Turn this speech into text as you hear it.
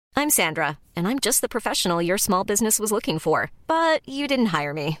I'm Sandra, and I'm just the professional your small business was looking for. But you didn't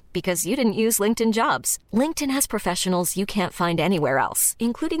hire me because you didn't use LinkedIn Jobs. LinkedIn has professionals you can't find anywhere else,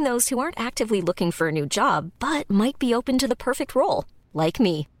 including those who aren't actively looking for a new job, but might be open to the perfect role, like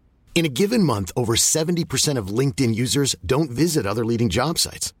me. In a given month, over 70% of LinkedIn users don't visit other leading job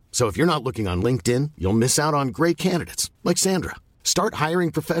sites. So if you're not looking on LinkedIn, you'll miss out on great candidates like Sandra. Start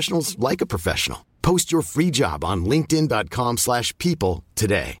hiring professionals like a professional. Post your free job on linkedin.com/people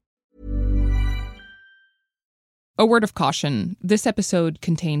today. A word of caution. This episode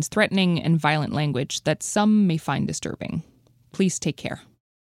contains threatening and violent language that some may find disturbing. Please take care.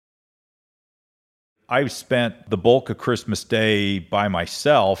 I spent the bulk of Christmas Day by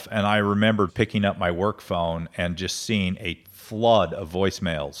myself, and I remember picking up my work phone and just seeing a flood of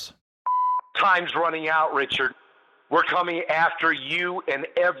voicemails. Time's running out, Richard. We're coming after you and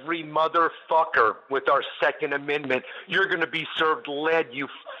every motherfucker with our Second Amendment. You're going to be served lead, you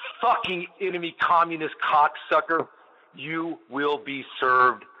fucking enemy communist cocksucker. You will be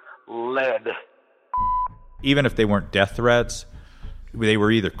served lead. Even if they weren't death threats, they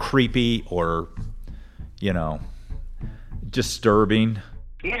were either creepy or, disturbing.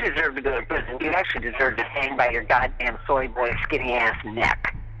 You deserve to go to prison. You actually deserve to hang by your goddamn soy boy skinny ass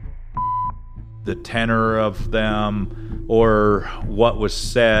neck. The tenor of them or what was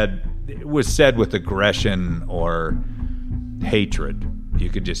said, it was said with aggression or hatred. You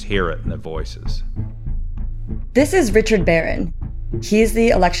could just hear it in the voices. This is Richard Barron. He's the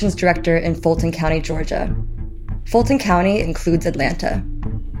elections director in Fulton County, Georgia. Fulton County includes Atlanta.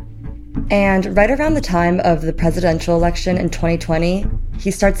 And right around the time of the presidential election in 2020,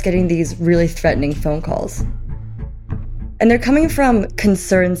 he starts getting these really threatening phone calls. And they're coming from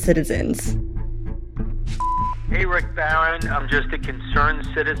concerned citizens. Hey, Rick Barron, I'm just a concerned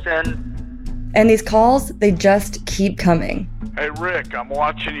citizen. And these calls, they just keep coming. Hey, Rick, I'm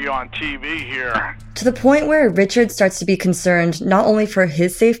watching you on TV here. To the point where Richard starts to be concerned not only for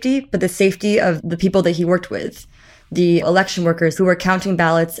his safety, but the safety of the people that he worked with, the election workers who were counting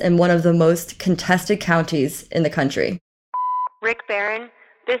ballots in one of the most contested counties in the country. Rick Barron,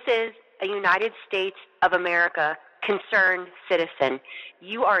 this is a United States of America concerned citizen.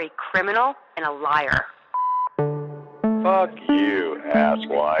 You are a criminal and a liar. Fuck you,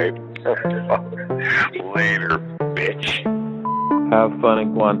 asswipe. Later, bitch. Have fun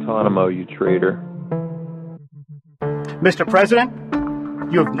in Guantanamo, you traitor. Mr. President,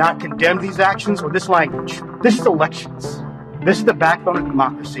 you have not condemned these actions or this language. This is elections. This is the backbone of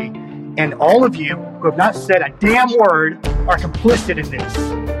democracy. And all of you who have not said a damn word are complicit in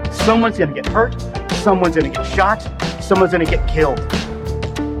this. Someone's going to get hurt. Someone's going to get shot. Someone's going to get killed.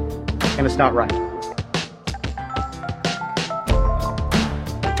 And it's not right.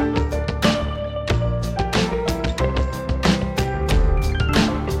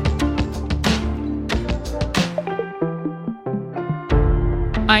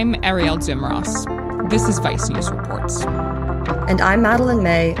 I'm Ariel Zimros. This is Vice News Reports. And I'm Madeline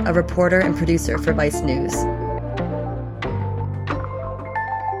May, a reporter and producer for Vice News.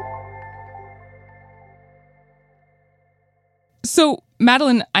 So,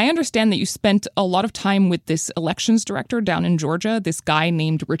 Madeline, I understand that you spent a lot of time with this elections director down in Georgia, this guy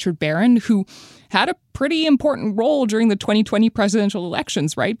named Richard Barron, who had a pretty important role during the 2020 presidential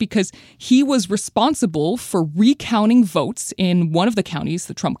elections, right? Because he was responsible for recounting votes in one of the counties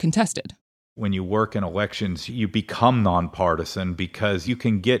that Trump contested. When you work in elections, you become nonpartisan because you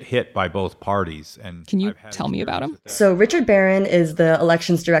can get hit by both parties. And can you tell me about him? So Richard Barron is the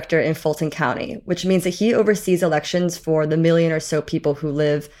elections director in Fulton County, which means that he oversees elections for the million or so people who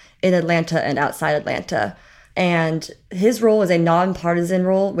live in Atlanta and outside Atlanta. And his role is a nonpartisan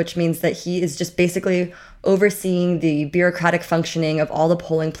role, which means that he is just basically overseeing the bureaucratic functioning of all the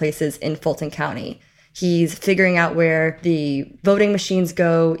polling places in Fulton County. He's figuring out where the voting machines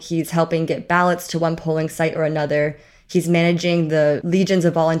go. He's helping get ballots to one polling site or another. He's managing the legions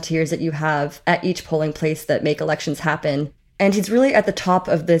of volunteers that you have at each polling place that make elections happen. And he's really at the top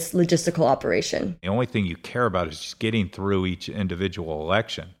of this logistical operation. The only thing you care about is just getting through each individual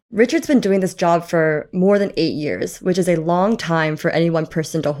election. Richard's been doing this job for more than 8 years, which is a long time for any one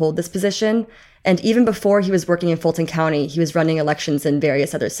person to hold this position. And even before he was working in Fulton County, he was running elections in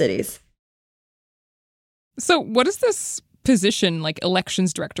various other cities. So what does this position, like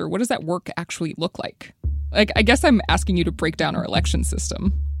elections director, what does that work actually look like? Like, I guess I'm asking you to break down our election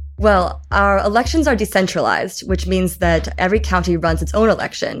system. Well, our elections are decentralized, which means that every county runs its own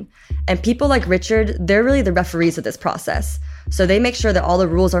election. And people like Richard, they're really the referees of this process. So they make sure that all the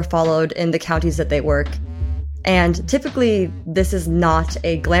rules are followed in the counties that they work. And typically, this is not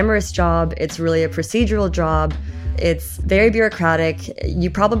a glamorous job. It's really a procedural job. It's very bureaucratic. You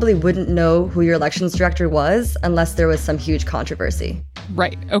probably wouldn't know who your elections director was unless there was some huge controversy.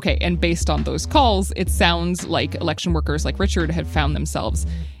 Right. Okay. And based on those calls, it sounds like election workers like Richard had found themselves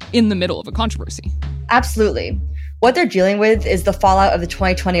in the middle of a controversy. Absolutely. What they're dealing with is the fallout of the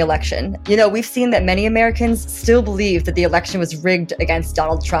 2020 election. We've seen that many Americans still believe that the election was rigged against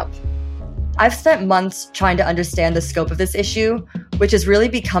Donald Trump. I've spent months trying to understand the scope of this issue, which is really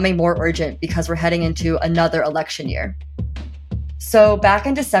becoming more urgent because we're heading into another election year. So back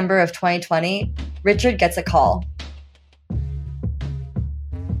in December of 2020, Richard gets a call.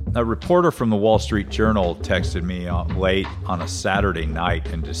 A reporter from the Wall Street Journal texted me late on a Saturday night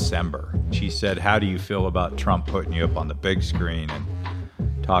in December. She said, "How do you feel about Trump putting you up on the big screen and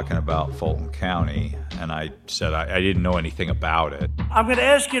talking about Fulton County?" And I said I didn't know anything about it. I'm going to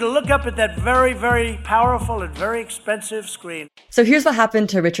ask you to look up at that very, very powerful and very expensive screen. So here's what happened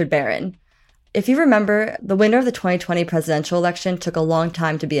to Richard Barron. If you remember, the winner of the 2020 presidential election took a long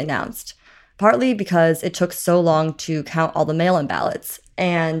time to be announced, partly because it took so long to count all the mail-in ballots.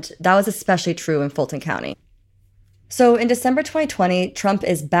 And that was especially true in Fulton County. So in December 2020, Trump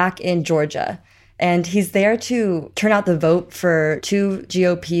is back in Georgia, and he's there to turn out the vote for two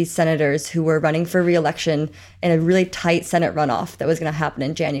GOP senators who were running for re-election in a really tight Senate runoff that was going to happen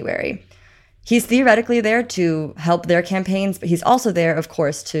in January. He's theoretically there to help their campaigns, but he's also there, of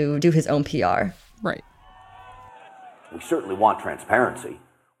course, to do his own PR. Right. We certainly want transparency.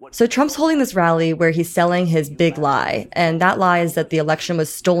 So Trump's holding this rally where he's selling his big lie, and that lie is that the election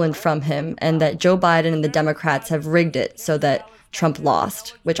was stolen from him and that Joe Biden and the Democrats have rigged it so that Trump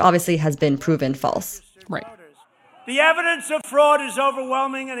lost, which obviously has been proven false. Right. The evidence of fraud is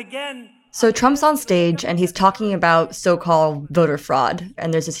overwhelming, and again... So Trump's on stage and he's talking about so-called voter fraud,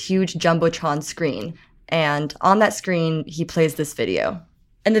 and there's this huge Jumbotron screen, and on that screen he plays this video.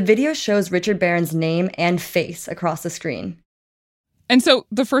 And the video shows Richard Barron's name and face across the screen. And so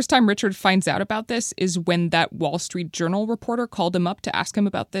the first time Richard finds out about this is when that Wall Street Journal reporter called him up to ask him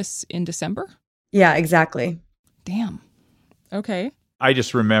about this in December? Yeah, exactly. Damn. Okay. I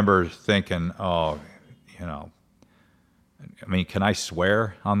just remember thinking, can I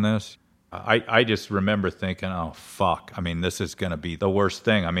swear on this? I just remember thinking, oh, fuck. This is going to be the worst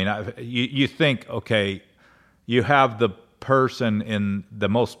thing. You think, okay, you have the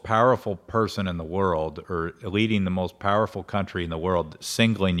most powerful person in the world, or leading the most powerful country in the world,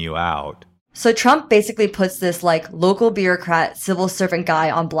 singling you out. So Trump basically puts this local bureaucrat, civil servant guy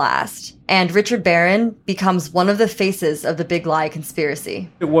on blast, and Richard Barron becomes one of the faces of the big lie conspiracy.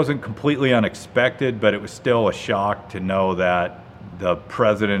 It wasn't completely unexpected, but it was still a shock to know that the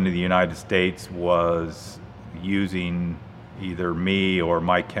president of the United States was using either me or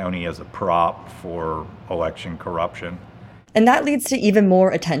my county as a prop for election corruption. And that leads to even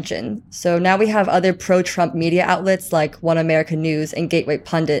more attention. So now we have other pro-Trump media outlets like One American News and Gateway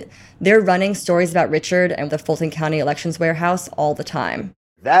Pundit. They're running stories about Richard and the Fulton County Elections Warehouse all the time.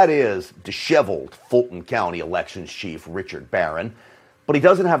 That is disheveled Fulton County Elections Chief Richard Barron, but he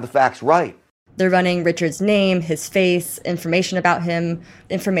doesn't have the facts right. They're running Richard's name, his face, information about him,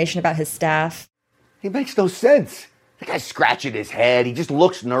 information about his staff. He makes no sense. The guy's scratching his head. He just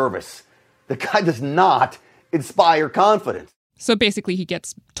looks nervous. The guy does not inspire confidence. So basically he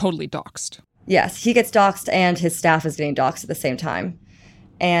gets totally doxxed. Yes, he gets doxxed and his staff is getting doxxed at the same time.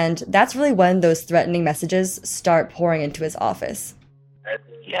 And that's really when those threatening messages start pouring into his office.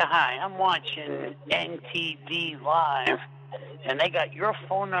 Yeah, hi, I'm watching NTD Live, and they got your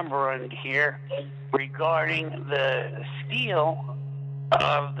phone number in here regarding the steal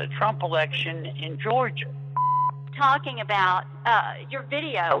of the Trump election in Georgia. Talking about your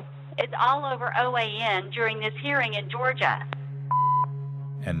video. It's all over OAN during this hearing in Georgia.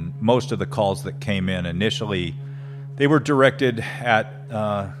 And most of the calls that came in initially, they were directed at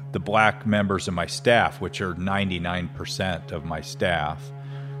the black members of my staff, which are 99% of my staff.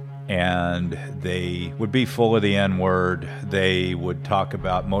 And they would be full of the N-word. They would talk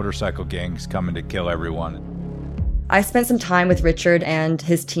about motorcycle gangs coming to kill everyone. I spent some time with Richard and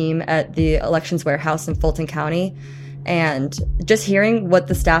his team at the Elections Warehouse in Fulton County. And just hearing what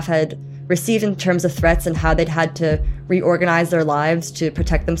the staff had received in terms of threats and how they'd had to reorganize their lives to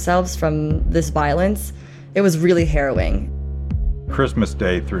protect themselves from this violence, it was really harrowing. Christmas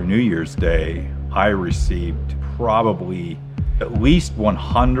Day through New Year's Day, I received probably at least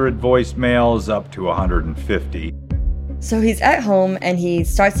 100 voicemails, up to 150. So he's at home and he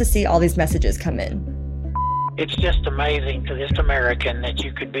starts to see all these messages come in. It's just amazing to this American that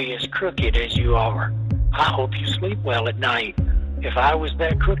you could be as crooked as you are. I hope you sleep well at night. If I was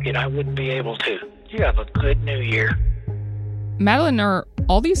that crooked, I wouldn't be able to. You have a good New Year. Madeleine, are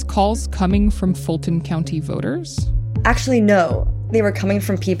all these calls coming from Fulton County voters? Actually, no. They were coming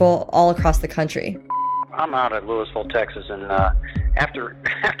from people all across the country. I'm out at Louisville, Texas, and after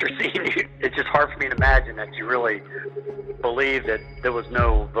seeing you, it's just hard for me to imagine that you really believe that there was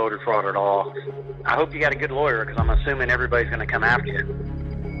no voter fraud at all. I hope you got a good lawyer, because I'm assuming everybody's going to come after you.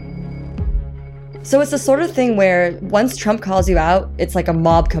 So it's the sort of thing where once Trump calls you out, it's like a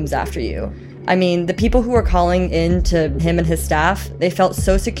mob comes after you. I mean, the people who were calling in to him and his staff, they felt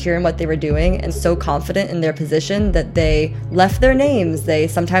so secure in what they were doing and so confident in their position that they left their names, they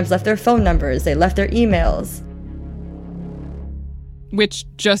sometimes left their phone numbers, they left their emails. Which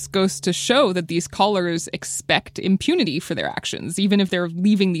just goes to show that these callers expect impunity for their actions, even if they're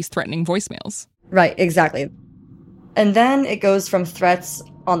leaving these threatening voicemails. Right, exactly. And then it goes from threats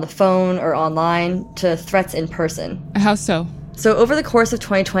on the phone or online to threats in person. How so? So over the course of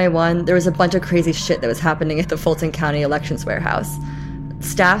 2021, there was a bunch of crazy shit that was happening at the Fulton County Elections Warehouse.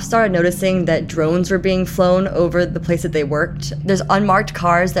 Staff started noticing that drones were being flown over the place that they worked. There's unmarked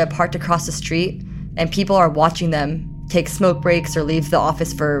cars that are parked across the street, and people are watching them take smoke breaks or leave the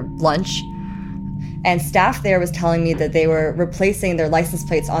office for lunch. And staff there was telling me that they were replacing their license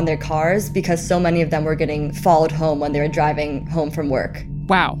plates on their cars because so many of them were getting followed home when they were driving home from work.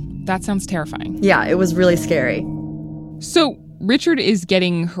 Wow, that sounds terrifying. Yeah, it was really scary. So Richard is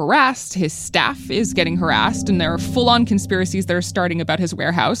getting harassed, his staff is getting harassed, and there are full-on conspiracies that are starting about his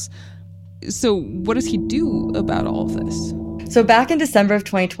warehouse. So what does he do about all of this? So back in December of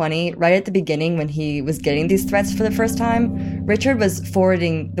 2020, right at the beginning when he was getting these threats for the first time, Richard was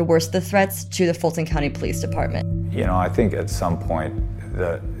forwarding the worst of the threats to the Fulton County Police Department. You know, I think at some point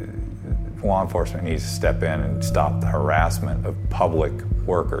the law enforcement needs to step in and stop the harassment of public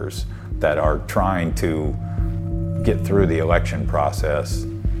workers that are trying to get through the election process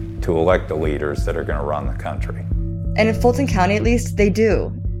to elect the leaders that are going to run the country. And in Fulton County, at least, they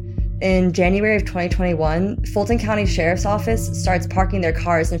do. In January of 2021, Fulton County Sheriff's Office starts parking their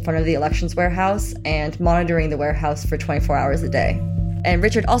cars in front of the elections warehouse and monitoring the warehouse for 24 hours a day. And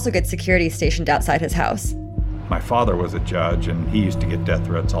Richard also gets security stationed outside his house. My father was a judge, and he used to get death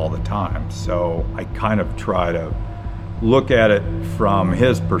threats all the time. So I kind of try to look at it from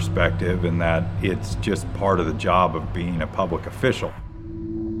his perspective in that it's just part of the job of being a public official.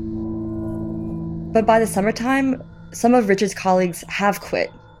 But by the summertime, some of Richard's colleagues have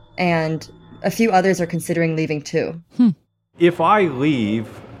quit, and a few others are considering leaving too. If I leave,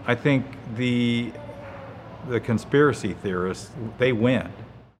 I think the conspiracy theorists, they win.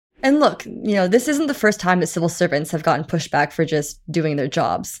 And look, this isn't the first time that civil servants have gotten pushed back for just doing their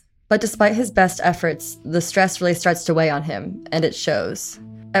jobs. But despite his best efforts, the stress really starts to weigh on him, and it shows.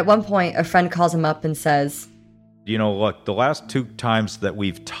 At one point, a friend calls him up and says, Look, the last 2 times that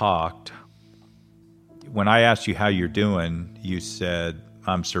we've talked, when I asked you how you're doing, you said,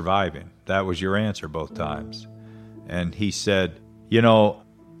 I'm surviving. That was your answer both times. And he said,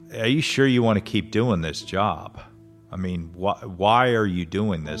 are you sure you want to keep doing this job? I mean, why are you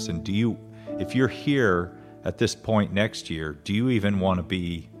doing this? And if you're here at this point next year, do you even want to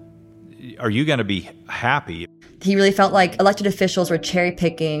be, are you going to be happy? He really felt like elected officials were cherry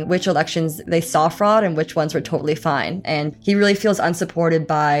picking which elections they saw fraud and which ones were totally fine. And he really feels unsupported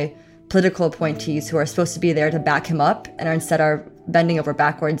by political appointees who are supposed to be there to back him up and instead are bending over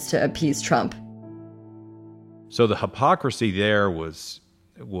backwards to appease Trump. So the hypocrisy there was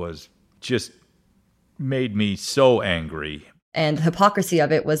just made me so angry. And the hypocrisy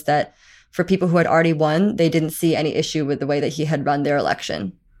of it was that for people who had already won, they didn't see any issue with the way that he had run their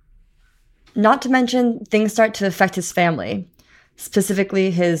election. Not to mention, things start to affect his family,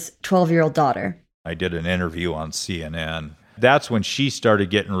 specifically his 12-year-old daughter. I did an interview on CNN. That's when she started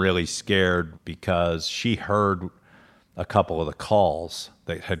getting really scared because she heard a couple of the calls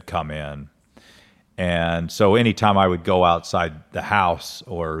that had come in. And so anytime I would go outside the house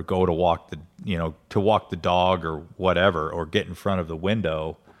or go to walk the dog or whatever, or get in front of the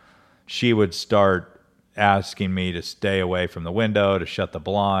window, she would start asking me to stay away from the window, to shut the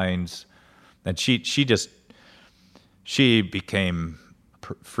blinds. And she became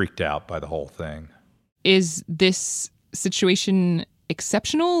freaked out by the whole thing. Is this situation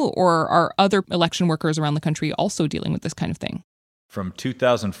exceptional, or are other election workers around the country also dealing with this kind of thing? From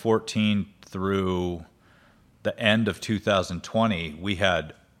 2014 through the end of 2020, we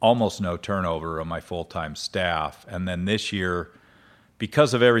had almost no turnover of my full-time staff. And then this year,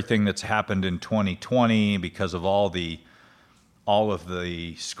 because of everything that's happened in 2020, because of all of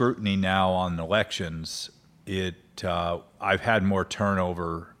the scrutiny now on elections, I've had more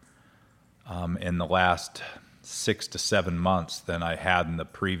turnover in the last 6 to 7 months than I had in the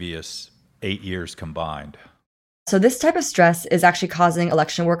previous 8 years combined. So this type of stress is actually causing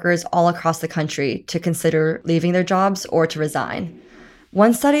election workers all across the country to consider leaving their jobs or to resign.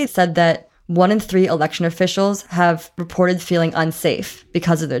 One study said that 1 in 3 election officials have reported feeling unsafe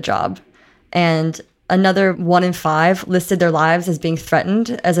because of their job. And another 1 in 5 listed their lives as being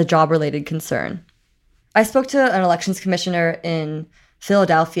threatened as a job-related concern. I spoke to an elections commissioner in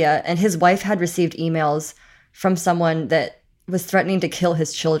Philadelphia, and his wife had received emails from someone that was threatening to kill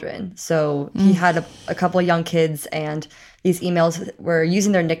his children. So he had a couple of young kids, and these emails were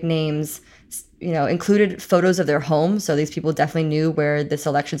using their nicknames, included photos of their home. So these people definitely knew where this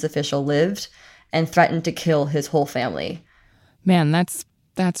elections official lived and threatened to kill his whole family. Man, that's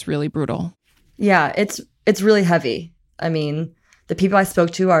really brutal. Yeah, it's really heavy. I mean, the people I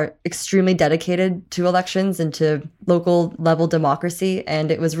spoke to are extremely dedicated to elections and to local level democracy.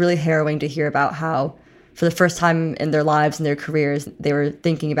 And it was really harrowing to hear about how, for the first time in their lives and their careers, they were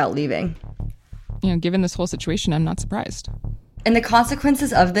thinking about leaving. Given this whole situation, I'm not surprised. And the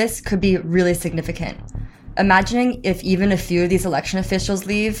consequences of this could be really significant. Imagining if even a few of these election officials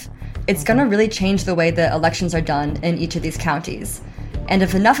leave, it's going to really change the way that elections are done in each of these counties. And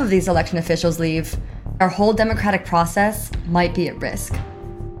if enough of these election officials leave, our whole democratic process might be at risk.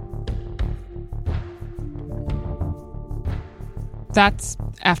 That's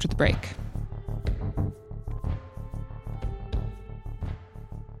after the break.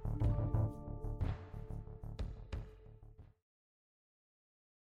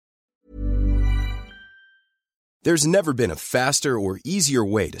 There's never been a faster or easier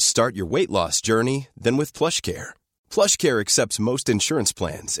way to start your weight loss journey than with PlushCare. PlushCare accepts most insurance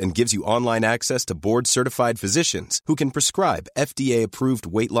plans and gives you online access to board-certified physicians who can prescribe FDA-approved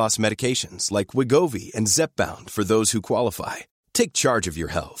weight loss medications like Wegovy and Zepbound for those who qualify. Take charge of your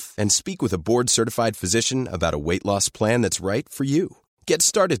health and speak with a board-certified physician about a weight loss plan that's right for you. Get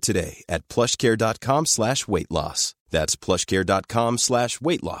started today at plushcare.com/weight-loss. That's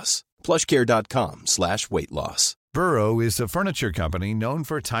plushcare.com/weight-loss. plushcare.com/weight-loss. Burrow is a furniture company known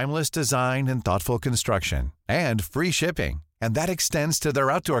for timeless design and thoughtful construction and free shipping, and that extends to their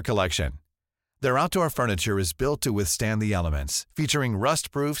outdoor collection. Their outdoor furniture is built to withstand the elements, featuring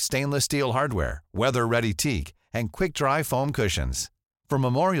rust-proof stainless steel hardware, weather-ready teak, and quick-dry foam cushions. For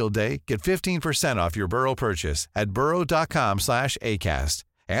Memorial Day, get 15% off your Burrow purchase at burrow.com/acast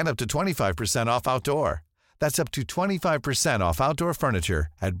and up to 25% off outdoor. That's up to 25% off outdoor furniture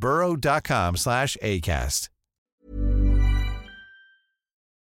at burrow.com/acast.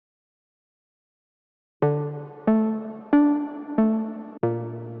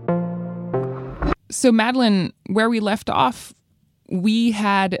 So, Madeline, where we left off, we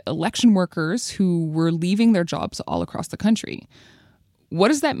had election workers who were leaving their jobs all across the country. What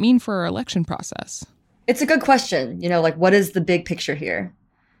does that mean for our election process? It's a good question. What is the big picture here?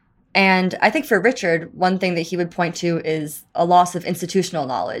 And I think for Richard, one thing that he would point to is a loss of institutional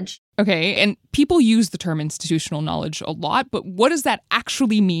knowledge. Okay, and people use the term institutional knowledge a lot, but what does that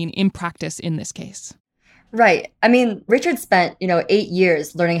actually mean in practice in this case? Right. I mean, Richard spent, 8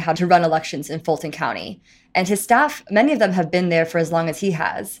 years learning how to run elections in Fulton County. And his staff, many of them have been there for as long as he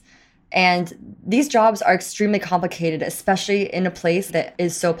has. And these jobs are extremely complicated, especially in a place that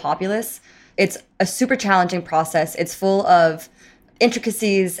is so populous. It's a super challenging process. It's full of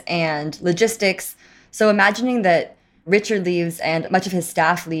intricacies and logistics. So imagining that Richard leaves and much of his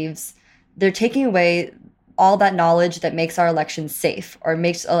staff leaves, they're taking away all that knowledge that makes our elections safe, or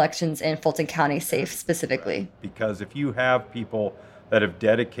makes elections in Fulton County safe specifically. Because if you have people that have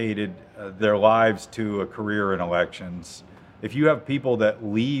dedicated their lives to a career in elections, if you have people that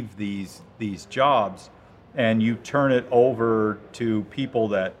leave these jobs and you turn it over to people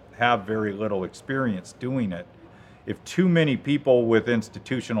that have very little experience doing it, if too many people with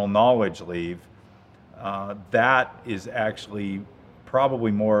institutional knowledge leave, that is actually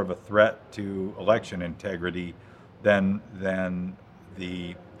probably more of a threat to election integrity than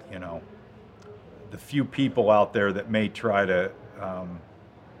the few people out there that may try to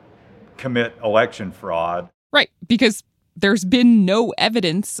commit election fraud. Right, because there's been no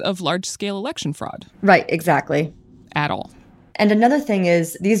evidence of large-scale election fraud. Right, exactly. At all. And another thing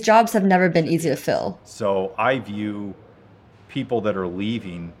is, these jobs have never been easy to fill. So I view people that are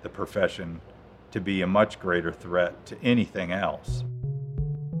leaving the profession to be a much greater threat to anything else.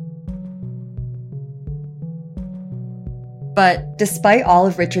 But despite all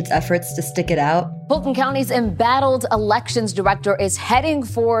of Richard's efforts to stick it out, Fulton County's embattled elections director is heading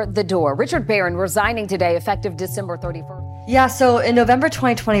for the door. Richard Barron resigning today, effective December 31st. Yeah, so in November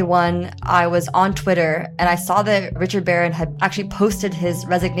 2021, I was on Twitter and I saw that Richard Barron had actually posted his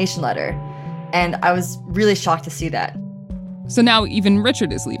resignation letter. And I was really shocked to see that. So now even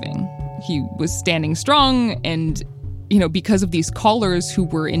Richard is leaving. He was standing strong, and, because of these callers who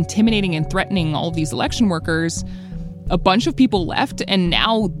were intimidating and threatening all of these election workers, a bunch of people left, and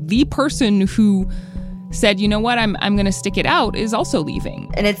now the person who said, you know what, I'm going to stick it out is also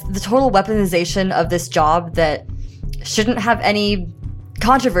leaving. And it's the total weaponization of this job that shouldn't have any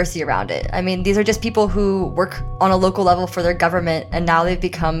controversy around it. I mean, these are just people who work on a local level for their government, and now they've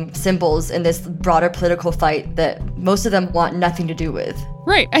become symbols in this broader political fight that most of them want nothing to do with.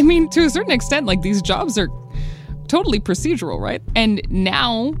 Right. I mean, to a certain extent, these jobs are totally procedural, right? And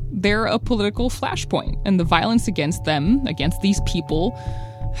now they're a political flashpoint, and the violence against them, against these people,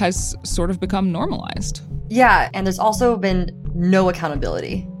 has sort of become normalized. Yeah, and there's also been no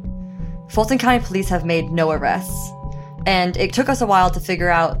accountability. Fulton County Police have made no arrests. And it took us a while to figure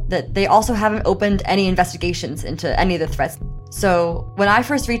out that they also haven't opened any investigations into any of the threats. So when I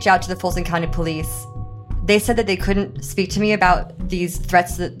first reached out to the Fulton County Police, they said that they couldn't speak to me about these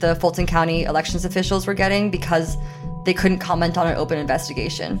threats that the Fulton County elections officials were getting because they couldn't comment on an open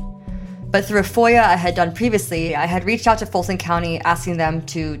investigation. But through a FOIA I had done previously, I had reached out to Fulton County asking them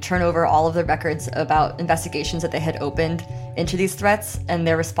to turn over all of the records about investigations that they had opened into these threats, and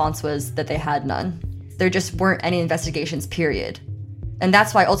their response was that they had none. There just weren't any investigations, period. And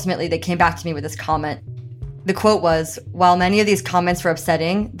that's why ultimately they came back to me with this comment. The quote was, "While many of these comments were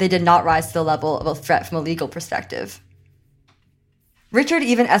upsetting, they did not rise to the level of a threat from a legal perspective." Richard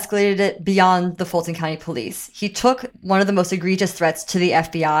even escalated it beyond the Fulton County Police. He took one of the most egregious threats to the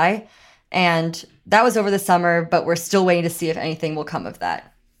FBI, and that was over the summer, but we're still waiting to see if anything will come of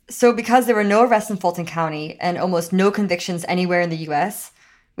that. So because there were no arrests in Fulton County and almost no convictions anywhere in the US,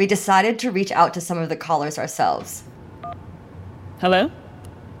 we decided to reach out to some of the callers ourselves. Hello?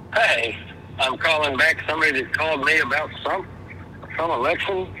 Hey, I'm calling back somebody that called me about some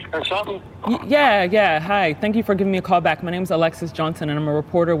election or something. Yeah. Hi. Thank you for giving me a call back. My name is Alexis Johnson, and I'm a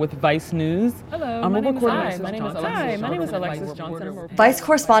reporter with Vice News. Hello. My name is Alexis Johnson. Vice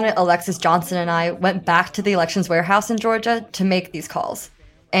correspondent Alexis Johnson and I went back to the elections warehouse in Georgia to make these calls.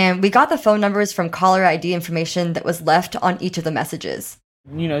 And we got the phone numbers from caller ID information that was left on each of the messages.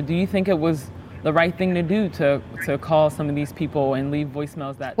 Do you think it was the right thing to do to call some of these people and leave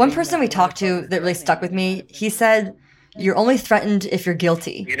voicemails that... One person we talked to that really stuck with me, he said, "You're only threatened if you're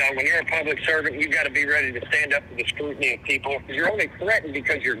guilty." When you're a public servant, you've got to be ready to stand up to the scrutiny of people. You're only threatened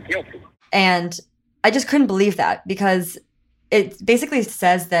because you're guilty. And I just couldn't believe that, because it basically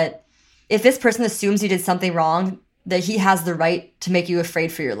says that if this person assumes you did something wrong, that he has the right to make you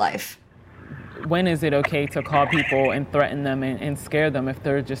afraid for your life. When is it okay to call people and threaten them and scare them if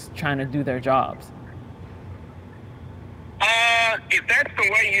they're just trying to do their jobs? If that's the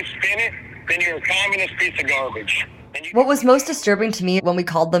way you spin it, then you're a communist piece of garbage. What was most disturbing to me when we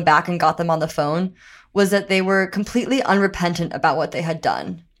called them back and got them on the phone was that they were completely unrepentant about what they had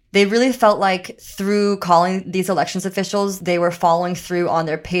done. They really felt like through calling these elections officials, they were following through on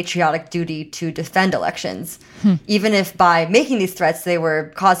their patriotic duty to defend elections, even if by making these threats, they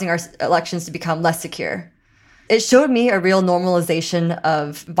were causing our elections to become less secure. It showed me a real normalization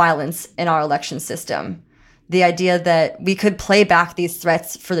of violence in our election system. The idea that we could play back these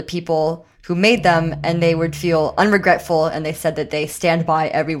threats for the people who made them, and they would feel unregretful, and they said that they stand by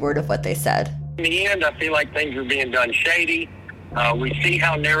every word of what they said. In the end, I feel like things are being done shady. We see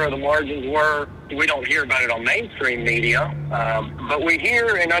how narrow the margins were. We don't hear about it on mainstream media, but we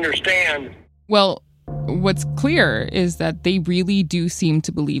hear and understand. Well, what's clear is that they really do seem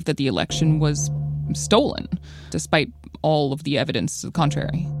to believe that the election was stolen, despite all of the evidence to the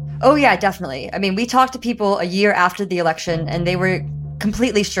contrary. Oh, yeah, definitely. I mean, we talked to people a year after the election, and they were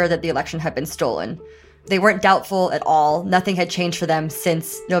completely sure that the election had been stolen. They weren't doubtful at all. Nothing had changed for them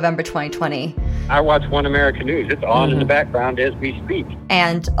since November 2020. I watch One American News. It's on in the background as we speak.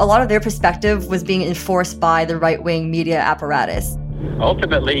 And a lot of their perspective was being enforced by the right-wing media apparatus.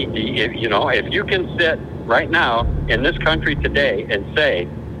 Ultimately, if you can sit right now in this country today and say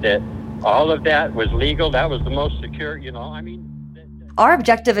that all of that was legal, that was the most secure, Our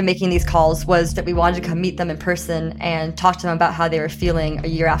objective in making these calls was that we wanted to come meet them in person and talk to them about how they were feeling a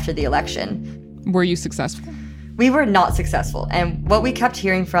year after the election. Were you successful? We were not successful. And what we kept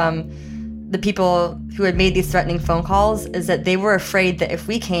hearing from the people who had made these threatening phone calls is that they were afraid that if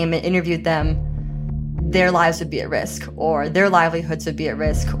we came and interviewed them, their lives would be at risk, or their livelihoods would be at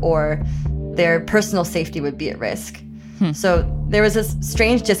risk, or their personal safety would be at risk. So there was this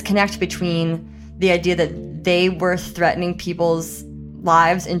strange disconnect between the idea that they were threatening people's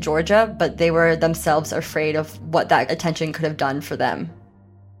lives in Georgia, but they were themselves afraid of what that attention could have done for them.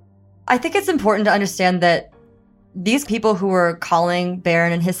 I think it's important to understand that these people who were calling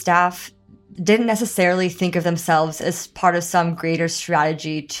Barron and his staff didn't necessarily think of themselves as part of some greater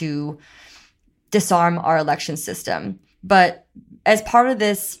strategy to disarm our election system. But as part of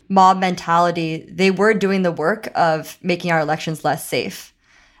this mob mentality, they were doing the work of making our elections less safe.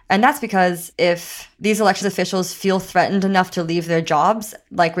 And that's because if these elections officials feel threatened enough to leave their jobs,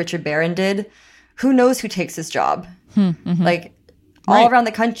 like Richard Barron did, who knows who takes his job? Like, all around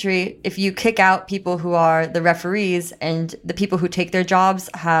the country, if you kick out people who are the referees and the people who take their jobs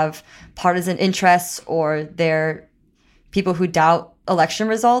have partisan interests or they're people who doubt election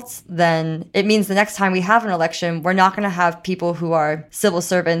results, then it means the next time we have an election, we're not going to have people who are civil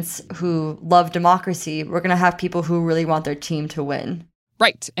servants who love democracy. We're going to have people who really want their team to win.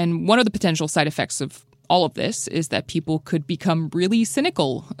 Right. And one of the potential side effects of all of this is that people could become really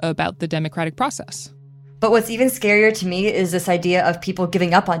cynical about the democratic process. But what's even scarier to me is this idea of people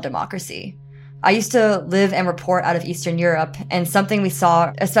giving up on democracy. I used to live and report out of Eastern Europe, and something we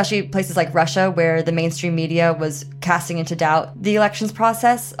saw, especially places like Russia, where the mainstream media was casting into doubt the elections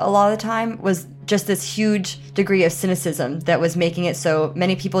process a lot of the time, was just this huge degree of cynicism that was making it so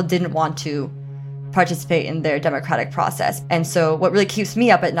many people didn't want to participate in their democratic process. And so what really keeps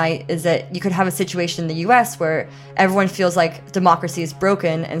me up at night is that you could have a situation in the US where everyone feels like democracy is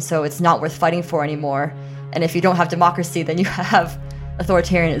broken, and so it's not worth fighting for anymore. And if you don't have democracy, then you have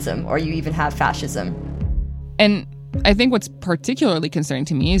authoritarianism, or you even have fascism. And I think what's particularly concerning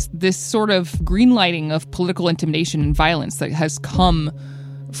to me is this sort of greenlighting of political intimidation and violence that has come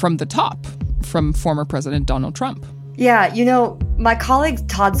from the top, from former President Donald Trump. Yeah, my colleague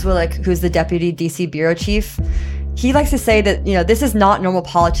Todd Zwillich, who's the deputy DC bureau chief, he likes to say that, this is not normal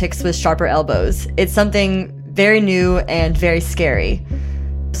politics with sharper elbows. It's something very new and very scary.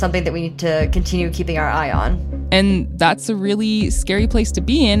 Something that we need to continue keeping our eye on. And that's a really scary place to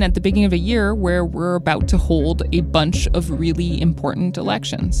be in at the beginning of a year where we're about to hold a bunch of really important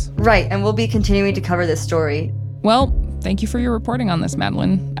elections. Right, and we'll be continuing to cover this story. Well, thank you for your reporting on this,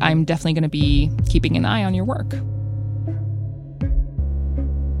 Madeleine. I'm definitely going to be keeping an eye on your work.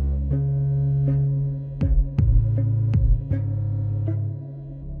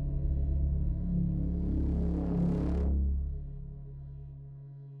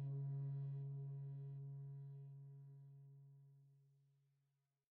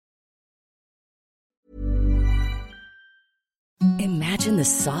 Imagine the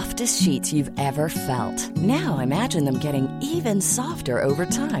softest sheets you've ever felt. Now imagine them getting even softer over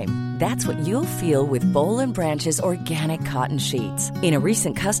time. That's what you'll feel with Boll & Branch's organic cotton sheets. In a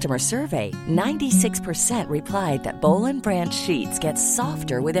recent customer survey, 96% replied that Boll & Branch sheets get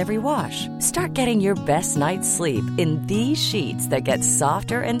softer with every wash. Start getting your best night's sleep in these sheets that get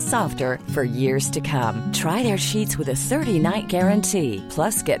softer and softer for years to come. Try their sheets with a 30-night guarantee.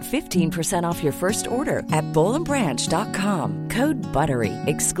 Plus, get 15% off your first order at bollandbranch.com. Code BUTTERY.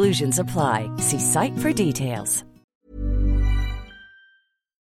 Exclusions apply. See site for details.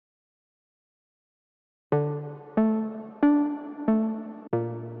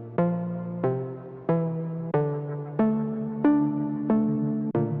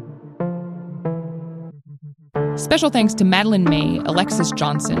 Special thanks to Madeleine May, Alexis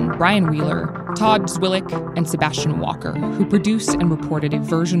Johnson, Brian Wheeler, Todd Zwillich, and Sebastian Walker, who produced and reported a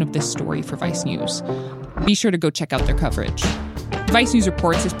version of this story for Vice News. Be sure to go check out their coverage. Vice News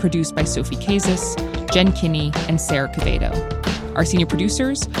Reports is produced by Sophie Kazis, Jen Kinney, and Sarah Quevedo. Our senior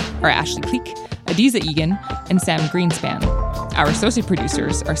producers are Ashley Cleek, Adiza Egan, and Sam Greenspan. Our associate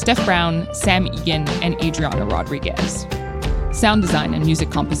producers are Steph Brown, Sam Egan, and Adriana Rodriguez. Sound design and music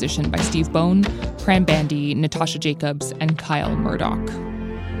composition by Steve Bone, Pran Bandy, Natasha Jacobs, and Kyle Murdoch.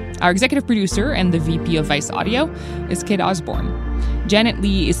 Our executive producer and the VP of Vice Audio is Kate Osborne. Janet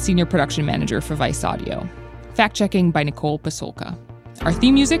Lee is senior production manager for Vice Audio. Fact-checking by Nicole Pasolka. Our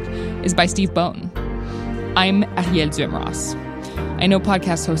theme music is by Steve Bone. I'm Ariel Zuemras. I know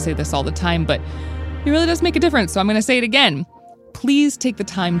podcast hosts say this all the time, but it really does make a difference, so I'm going to say it again. Please take the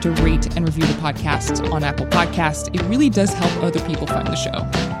time to rate and review the podcast on Apple Podcasts. It really does help other people find the show.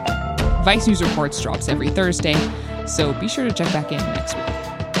 Vice News Reports drops every Thursday, so be sure to check back in next week.